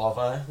whole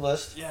qualifying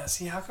list? Yeah,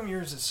 see, how come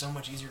yours is so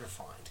much easier to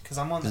find? Because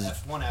I'm on the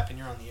F1 app and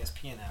you're on the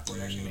ESPN app, where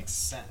it actually makes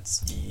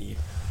sense. Yeah.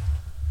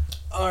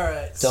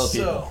 Alright, Tell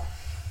people.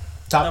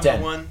 Top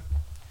 10. Number 1,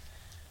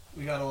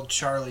 we got old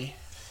Charlie.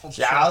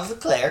 Charles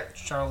Leclerc.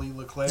 Charlie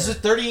Leclerc. This is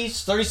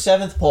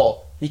 37th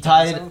pole. He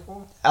tied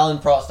Alan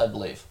Prost, I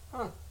believe.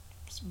 Huh.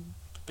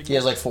 He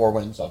has like 4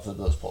 wins off of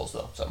those poles,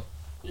 though. So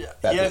yeah,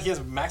 he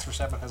has. Max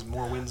Verstappen has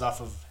more wins off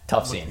of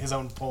his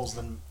own poles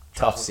than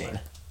Charles.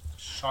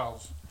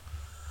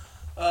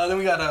 Then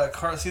we got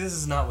Carlos. See, this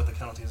is not with the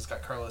penalties. It's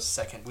got Carlos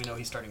second. We know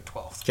he's starting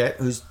 12th. Okay,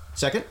 who's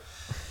second?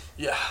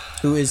 Yeah.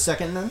 Who is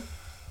second then?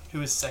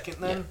 Who is second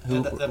then?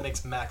 Yeah. That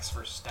makes Max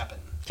Verstappen.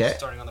 Okay.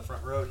 Starting on the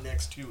front row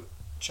next to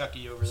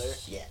Chucky over there.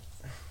 Yeah.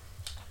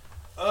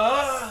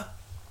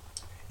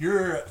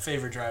 Your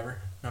favorite driver,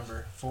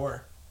 number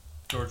 4,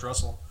 George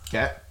Russell.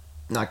 Okay.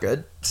 Not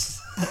good.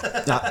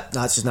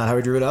 That's just not how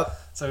we drew it up.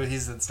 So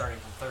he's then starting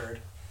from 3rd.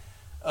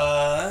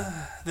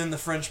 Then the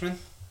Frenchman.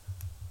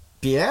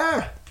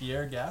 Pierre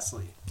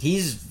Gasly.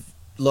 He's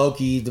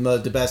low-key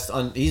the best.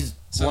 He's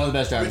one of the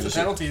best drivers. With the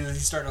penalty,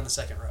 he's starting on the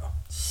second row.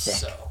 Sick.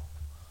 So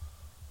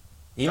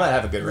he might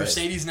have a good race.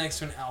 Mercedes next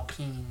to an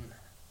Alpine.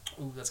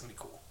 Ooh, that's going to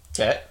be cool.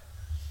 Okay.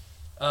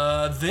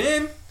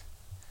 Then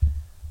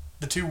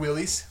the two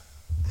Willies.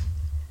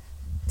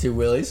 Two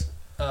Willies?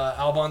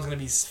 Albon's going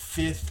to be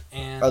 5th.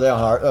 And are they on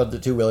hard? Oh, the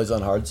two Willies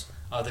on hards?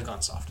 They've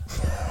gone soft.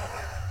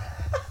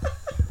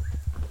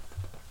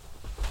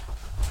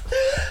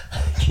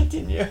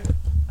 Continue.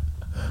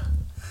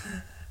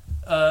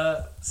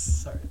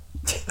 Sorry.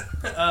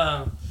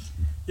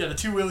 Yeah, the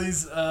two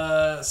Willies,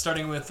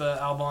 starting with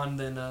Albon,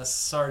 then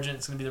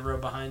Sargent's going to be the row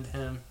behind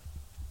him.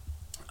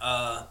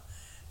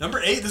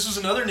 Number 8, this was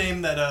another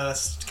name that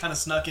kind of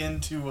snuck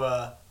into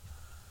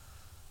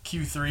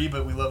Q3,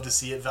 but we love to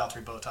see it,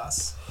 Valtteri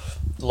Bottas.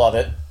 Love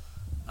it.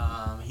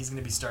 He's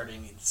going to be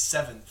starting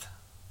 7th.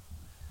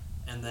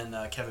 And then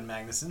Kevin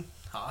Magnussen,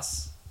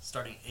 Haas,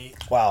 starting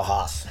 8th. Wow,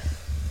 Haas.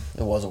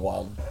 It was a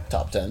wild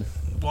top 10.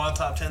 Wild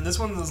top 10. This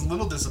one was a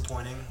little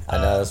disappointing. I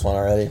know this one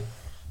already.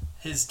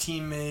 His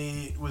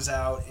teammate was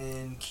out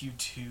in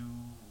Q2.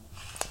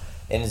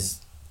 And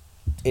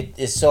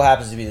it so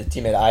happens to be the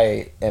teammate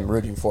I am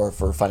rooting for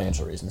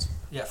financial reasons.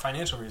 Yeah,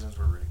 financial reasons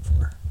we're rooting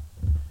for.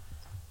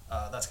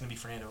 That's going to be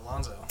Fernando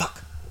Alonso.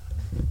 Fuck.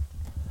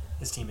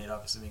 His teammate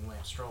obviously being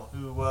Lance Stroll,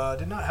 who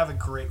did not have a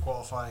great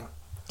qualifying.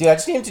 Dude, I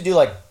just need him to do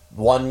like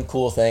one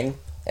cool thing,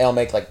 and I'll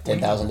make like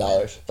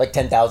 $10,000. Like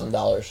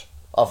 $10,000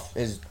 off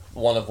his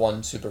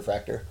one-of-one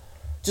superfractor.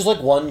 Just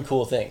like one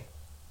cool thing.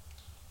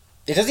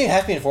 It doesn't even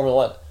have to be in Formula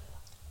 1.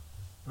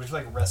 Which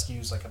like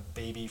rescues like a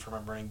baby from a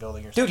burning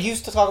building or Dude, something. he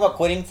used to talk about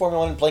quitting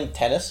Formula 1 and playing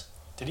tennis.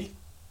 Did he?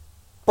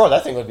 Bro,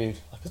 that thing would be...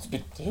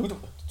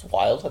 It's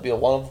wild. That'd be a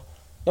one of...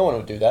 No one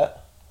would do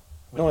that.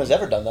 No one has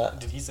ever done that.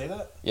 Did he say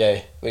that?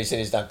 Yeah, but he said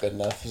he's not good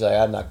enough. He's like,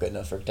 I'm not good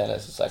enough for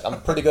tennis. It's like,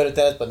 I'm pretty good at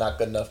tennis, but not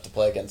good enough to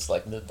play against,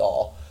 like,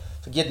 Nadal.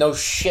 It's like, you had no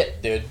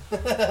shit, dude.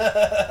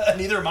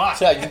 Neither am I.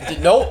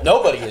 Yeah,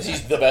 nobody is.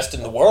 He's the best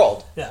in the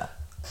world. Yeah.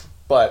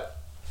 But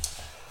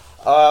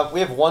we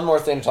have one more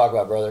thing to talk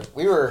about, brother.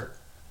 We were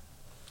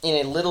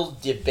in a little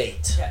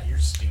debate. Yeah, you're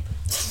stupid.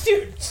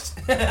 Dude,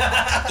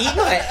 eat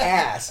my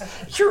ass.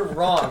 You're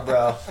wrong,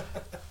 bro.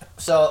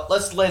 So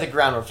let's lay the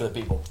groundwork for the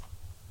people.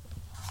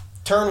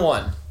 Turn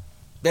 1,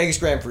 Vegas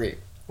Grand Prix.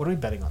 What are we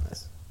betting on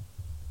this?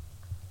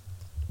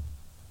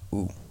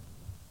 Ooh.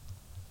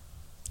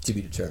 To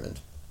be determined.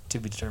 To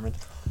be determined.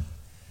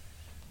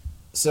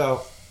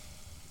 So,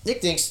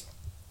 Nick thinks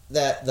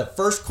that the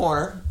first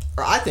corner,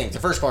 or I think the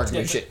first corner is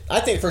going to be shit. I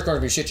think the first corner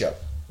is going to be a shit show.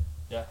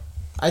 Yeah.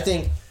 I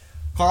think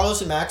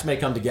Carlos and Max may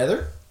come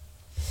together.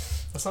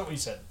 That's not what you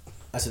said.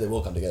 I said they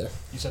will come together.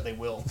 You said they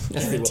will.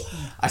 Yes, they will.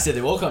 I said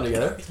they will come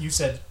together. You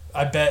said,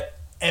 I bet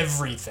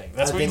everything.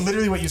 That's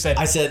literally what you said.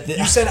 I said...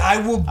 You said, I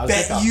will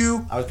bet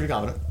you... I was pretty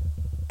confident.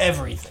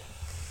 Everything.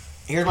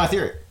 Here's my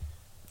theory.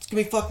 It's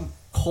going to be fucking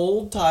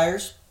cold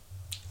tires,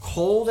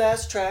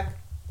 cold-ass track,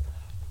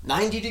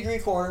 90-degree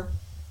corner.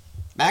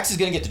 Max is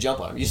going to get the jump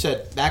on him. You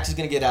said Max is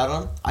going to get out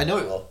on him? I know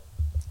he will.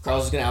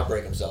 Carlos is going to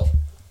outbrake himself.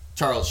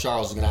 Charles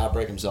is going to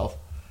outbrake himself.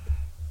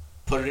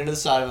 Put it into the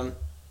side of him,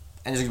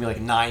 and there's going to be like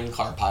a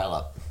 9-car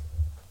pileup.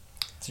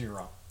 So you're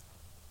wrong.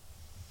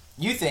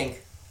 You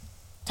think...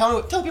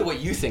 Tell people what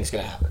you think is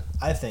going to happen.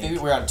 I think... Maybe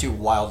we're on two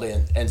wild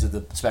ends of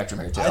the spectrum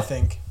here, too. I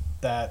think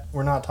that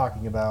we're not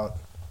talking about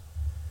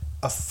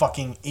a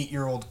fucking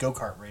 8-year-old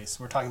go-kart race.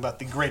 We're talking about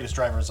the greatest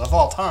drivers of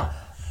all time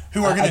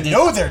who are going to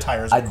know their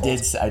tires are cold.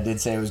 I did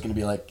say it was going to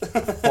be like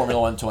Formula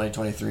 1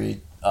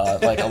 2023,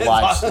 like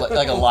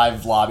a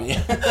live lobby.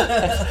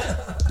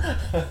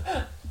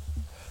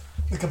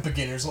 Like a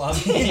beginner's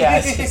lobby.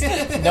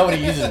 Yeah,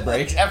 nobody uses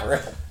brakes ever.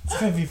 It's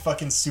going to be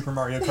fucking Super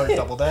Mario Kart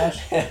Double Dash.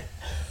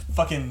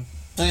 Fucking...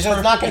 So it's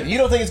not good. You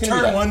don't think it's going to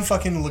be Turn that? 1,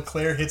 fucking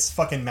Leclerc hits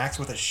fucking Max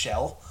with a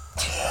shell.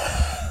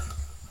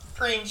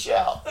 Green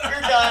shell.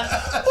 You're done.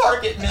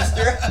 Park it,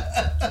 mister.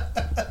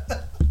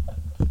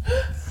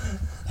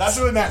 That's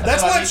what Matt.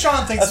 That's what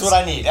Sean thinks. That's what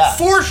I need. Yeah.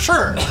 For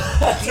sure.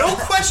 No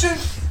question.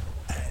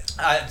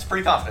 It's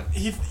pretty confident.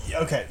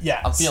 Okay,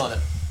 yeah. I'm feeling it.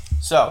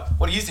 So,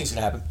 what do you think's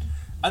going to happen?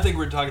 I think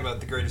we're talking about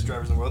the greatest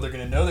drivers in the world. They're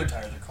going to know their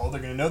tires are cold.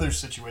 They're going to know their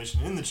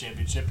situation in the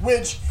championship,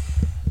 which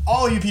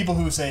all you people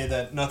who say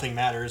that nothing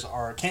matters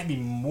can't be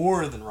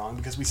more than wrong,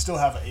 because we still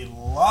have a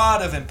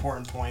lot of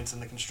important points in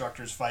the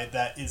constructors' fight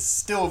that is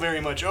still very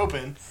much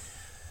open,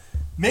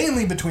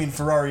 mainly between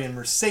Ferrari and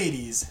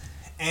Mercedes,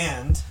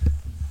 and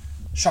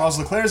Charles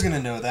Leclerc is going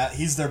to know that.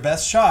 He's their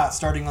best shot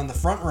starting on the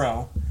front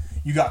row.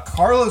 You got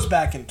Carlos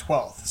back in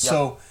 12th. Yep.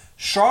 So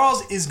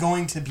Charles is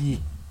going to be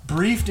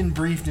briefed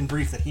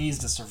that he needs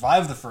to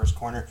survive the first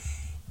corner.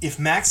 If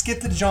Max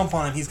get the jump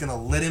on him, he's going to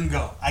let him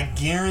go. I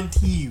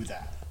guarantee you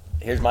that.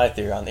 Here's my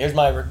theory on. Here's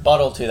my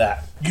rebuttal to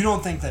that. You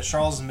don't think that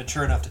Charles is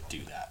mature enough to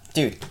do that?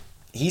 Dude,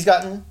 he's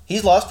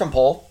lost from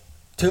pole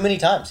too many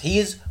times. He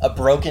is a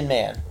broken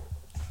man.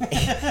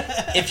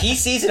 If he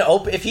sees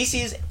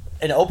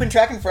an open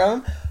track in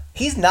front of him,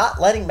 He's not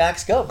letting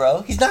Max go,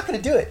 bro. He's not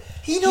going to do it.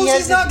 He knows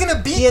he's not going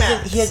to beat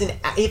Max.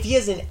 If he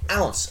has an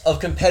ounce of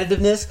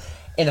competitiveness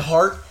and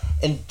heart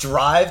and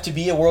drive to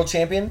be a world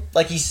champion,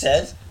 like he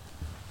says,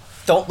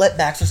 don't let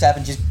Max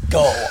Verstappen just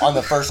go on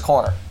the first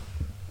corner.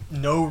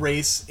 No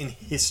race in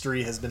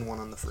history has been won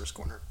on the first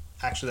corner.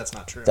 Actually, that's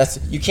not true.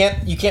 You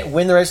can't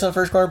win the race on the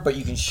first corner, but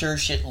you can sure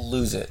shit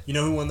lose it. You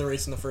know who won the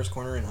race in the first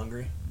corner in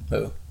Hungary?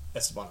 Who?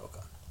 Esteban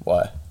Ocon.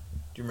 Why? Do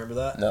you remember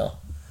that? No.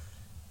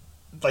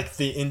 Like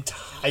the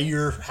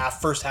entire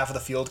first half of the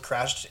field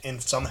crashed,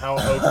 and somehow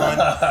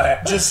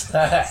Ocon just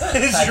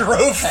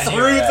drove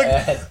through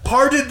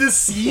parted the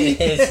sea.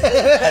 I do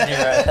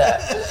remember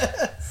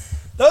that.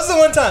 That was the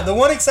one time, the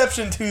one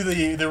exception to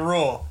the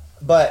rule.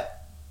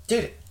 But,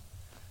 dude,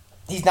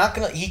 he's not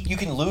gonna. You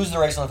can lose the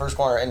race on the first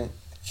corner, and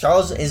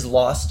Charles is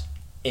lost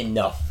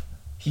enough.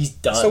 He's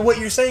done. So what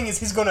you're saying is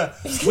he's gonna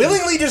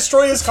willingly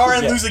destroy his car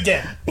and lose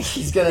again.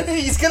 He's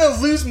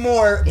gonna lose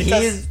more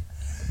because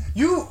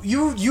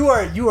you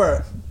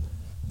are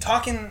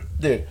talking,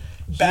 dude.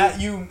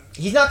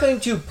 He's not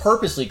going to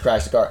purposely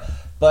crash the car,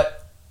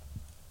 but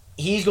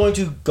he's going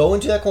to go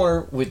into that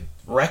corner with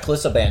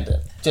reckless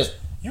abandon. Just.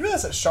 You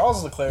realize that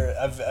Charles Leclerc,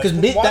 I've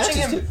been watching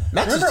him.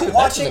 Max remember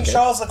watching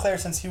Charles Leclerc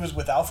since he was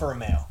with Alfa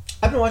Romeo.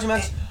 I've been watching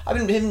Max. I've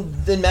been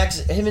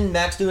him and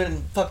Max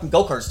doing fucking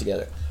go-karts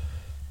together.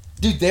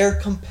 Dude, they're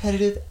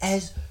competitive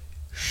as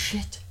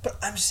shit. But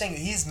I'm just saying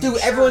he's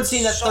everyone's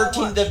seen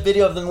that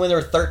video of them when they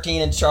were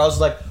 13, and Charles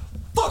was like,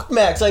 "Fuck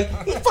Max!" Like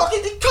he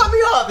fucking cut me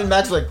off, and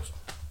Max was like,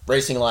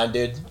 "Racing line,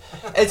 dude."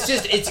 It's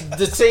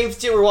the same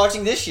shit we're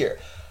watching this year.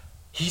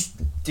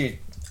 Dude.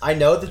 I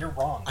know that you're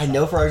wrong. I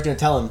know Ferrari's gonna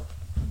tell him,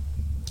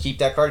 keep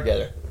that car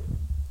together,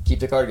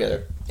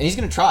 and he's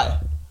gonna try,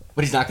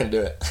 but he's not gonna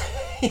do it.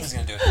 He's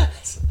gonna do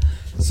it.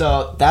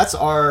 So that's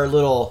our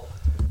little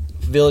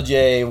Village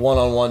A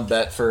one-on-one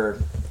bet for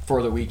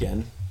the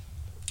weekend.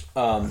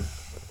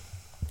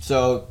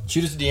 So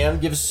shoot us a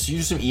DM, shoot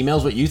us some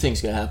emails what you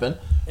think's gonna happen.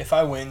 If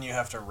I win, you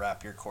have to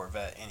wrap your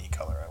Corvette any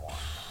color I want.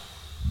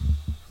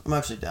 I'm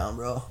actually down,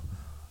 bro.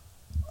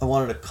 I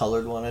wanted a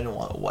colored one. I didn't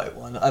want a white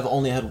one. I've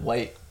only had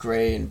white,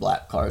 gray, and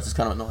black cars. It's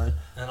kind of annoying.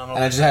 And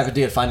I just have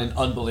to find an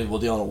unbelievable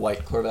deal on a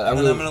white Corvette. I'm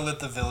going to let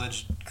the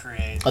Village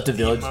create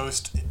the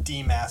most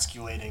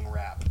demasculating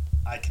wrap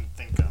I can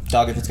think of.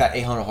 Dog, if it's got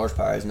 800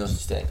 horsepower, there's no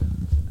such thing.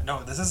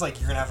 No, this is like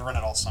you're going to have to run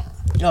it all summer.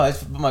 No,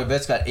 my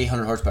vet's got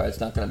 800 horsepower. It's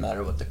not going to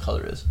matter what the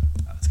color is.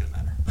 Oh, it's going to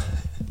matter.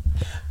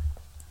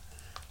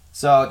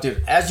 So,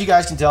 dude, as you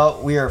guys can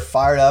tell, we are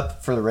fired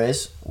up for the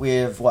race. We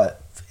have,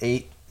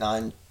 8,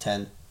 9,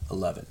 10,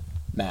 11.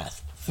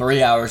 Math.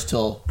 3 hours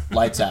till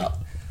lights out.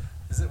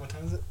 What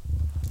time is it?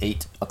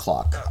 8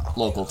 o'clock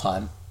local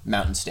time,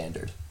 Mountain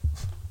Standard.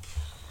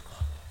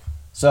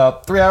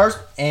 So 3 hours,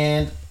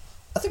 and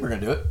I think we're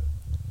gonna do it.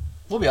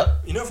 We'll be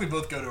up. You know, if we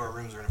both go to our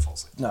rooms, we're gonna fall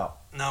asleep. No,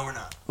 we're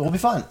not. We'll be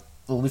fine.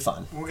 We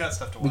got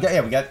stuff to watch.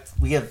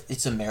 We have.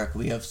 It's America.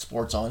 We have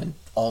sports on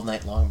all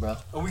night long, bro.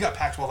 Oh, we got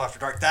Pac-12 After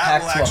Dark.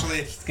 That will actually.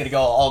 It's gonna go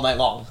all night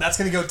long. That's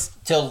gonna go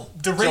till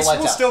the race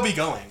will still be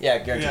going. Yeah,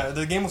 guaranteed. Yeah,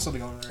 the game will still be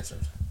going.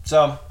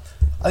 So,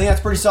 I think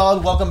that's pretty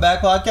solid. Welcome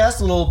back, podcast.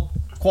 A little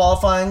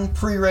qualifying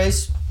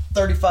pre-race,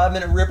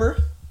 35-minute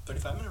ripper.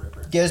 35-minute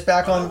ripper. Get us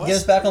back on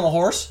the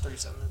horse.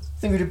 37 minutes. I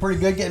think we did pretty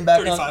good getting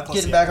back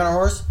on our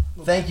horse.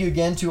 Thank you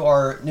again to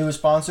our newest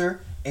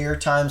sponsor,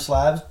 Airtime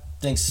Slabs.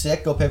 Thing's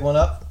sick. Go pick one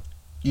up.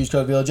 Use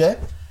code VLJ.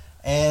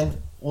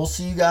 And we'll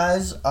see you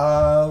guys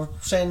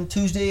saying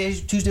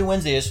Tuesday,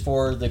 Wednesday-ish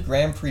for the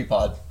Grand Prix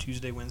pod.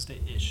 Tuesday,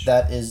 Wednesday-ish.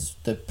 That is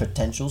the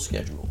potential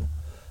schedule.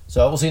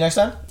 So we'll see you next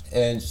time.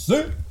 And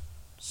see.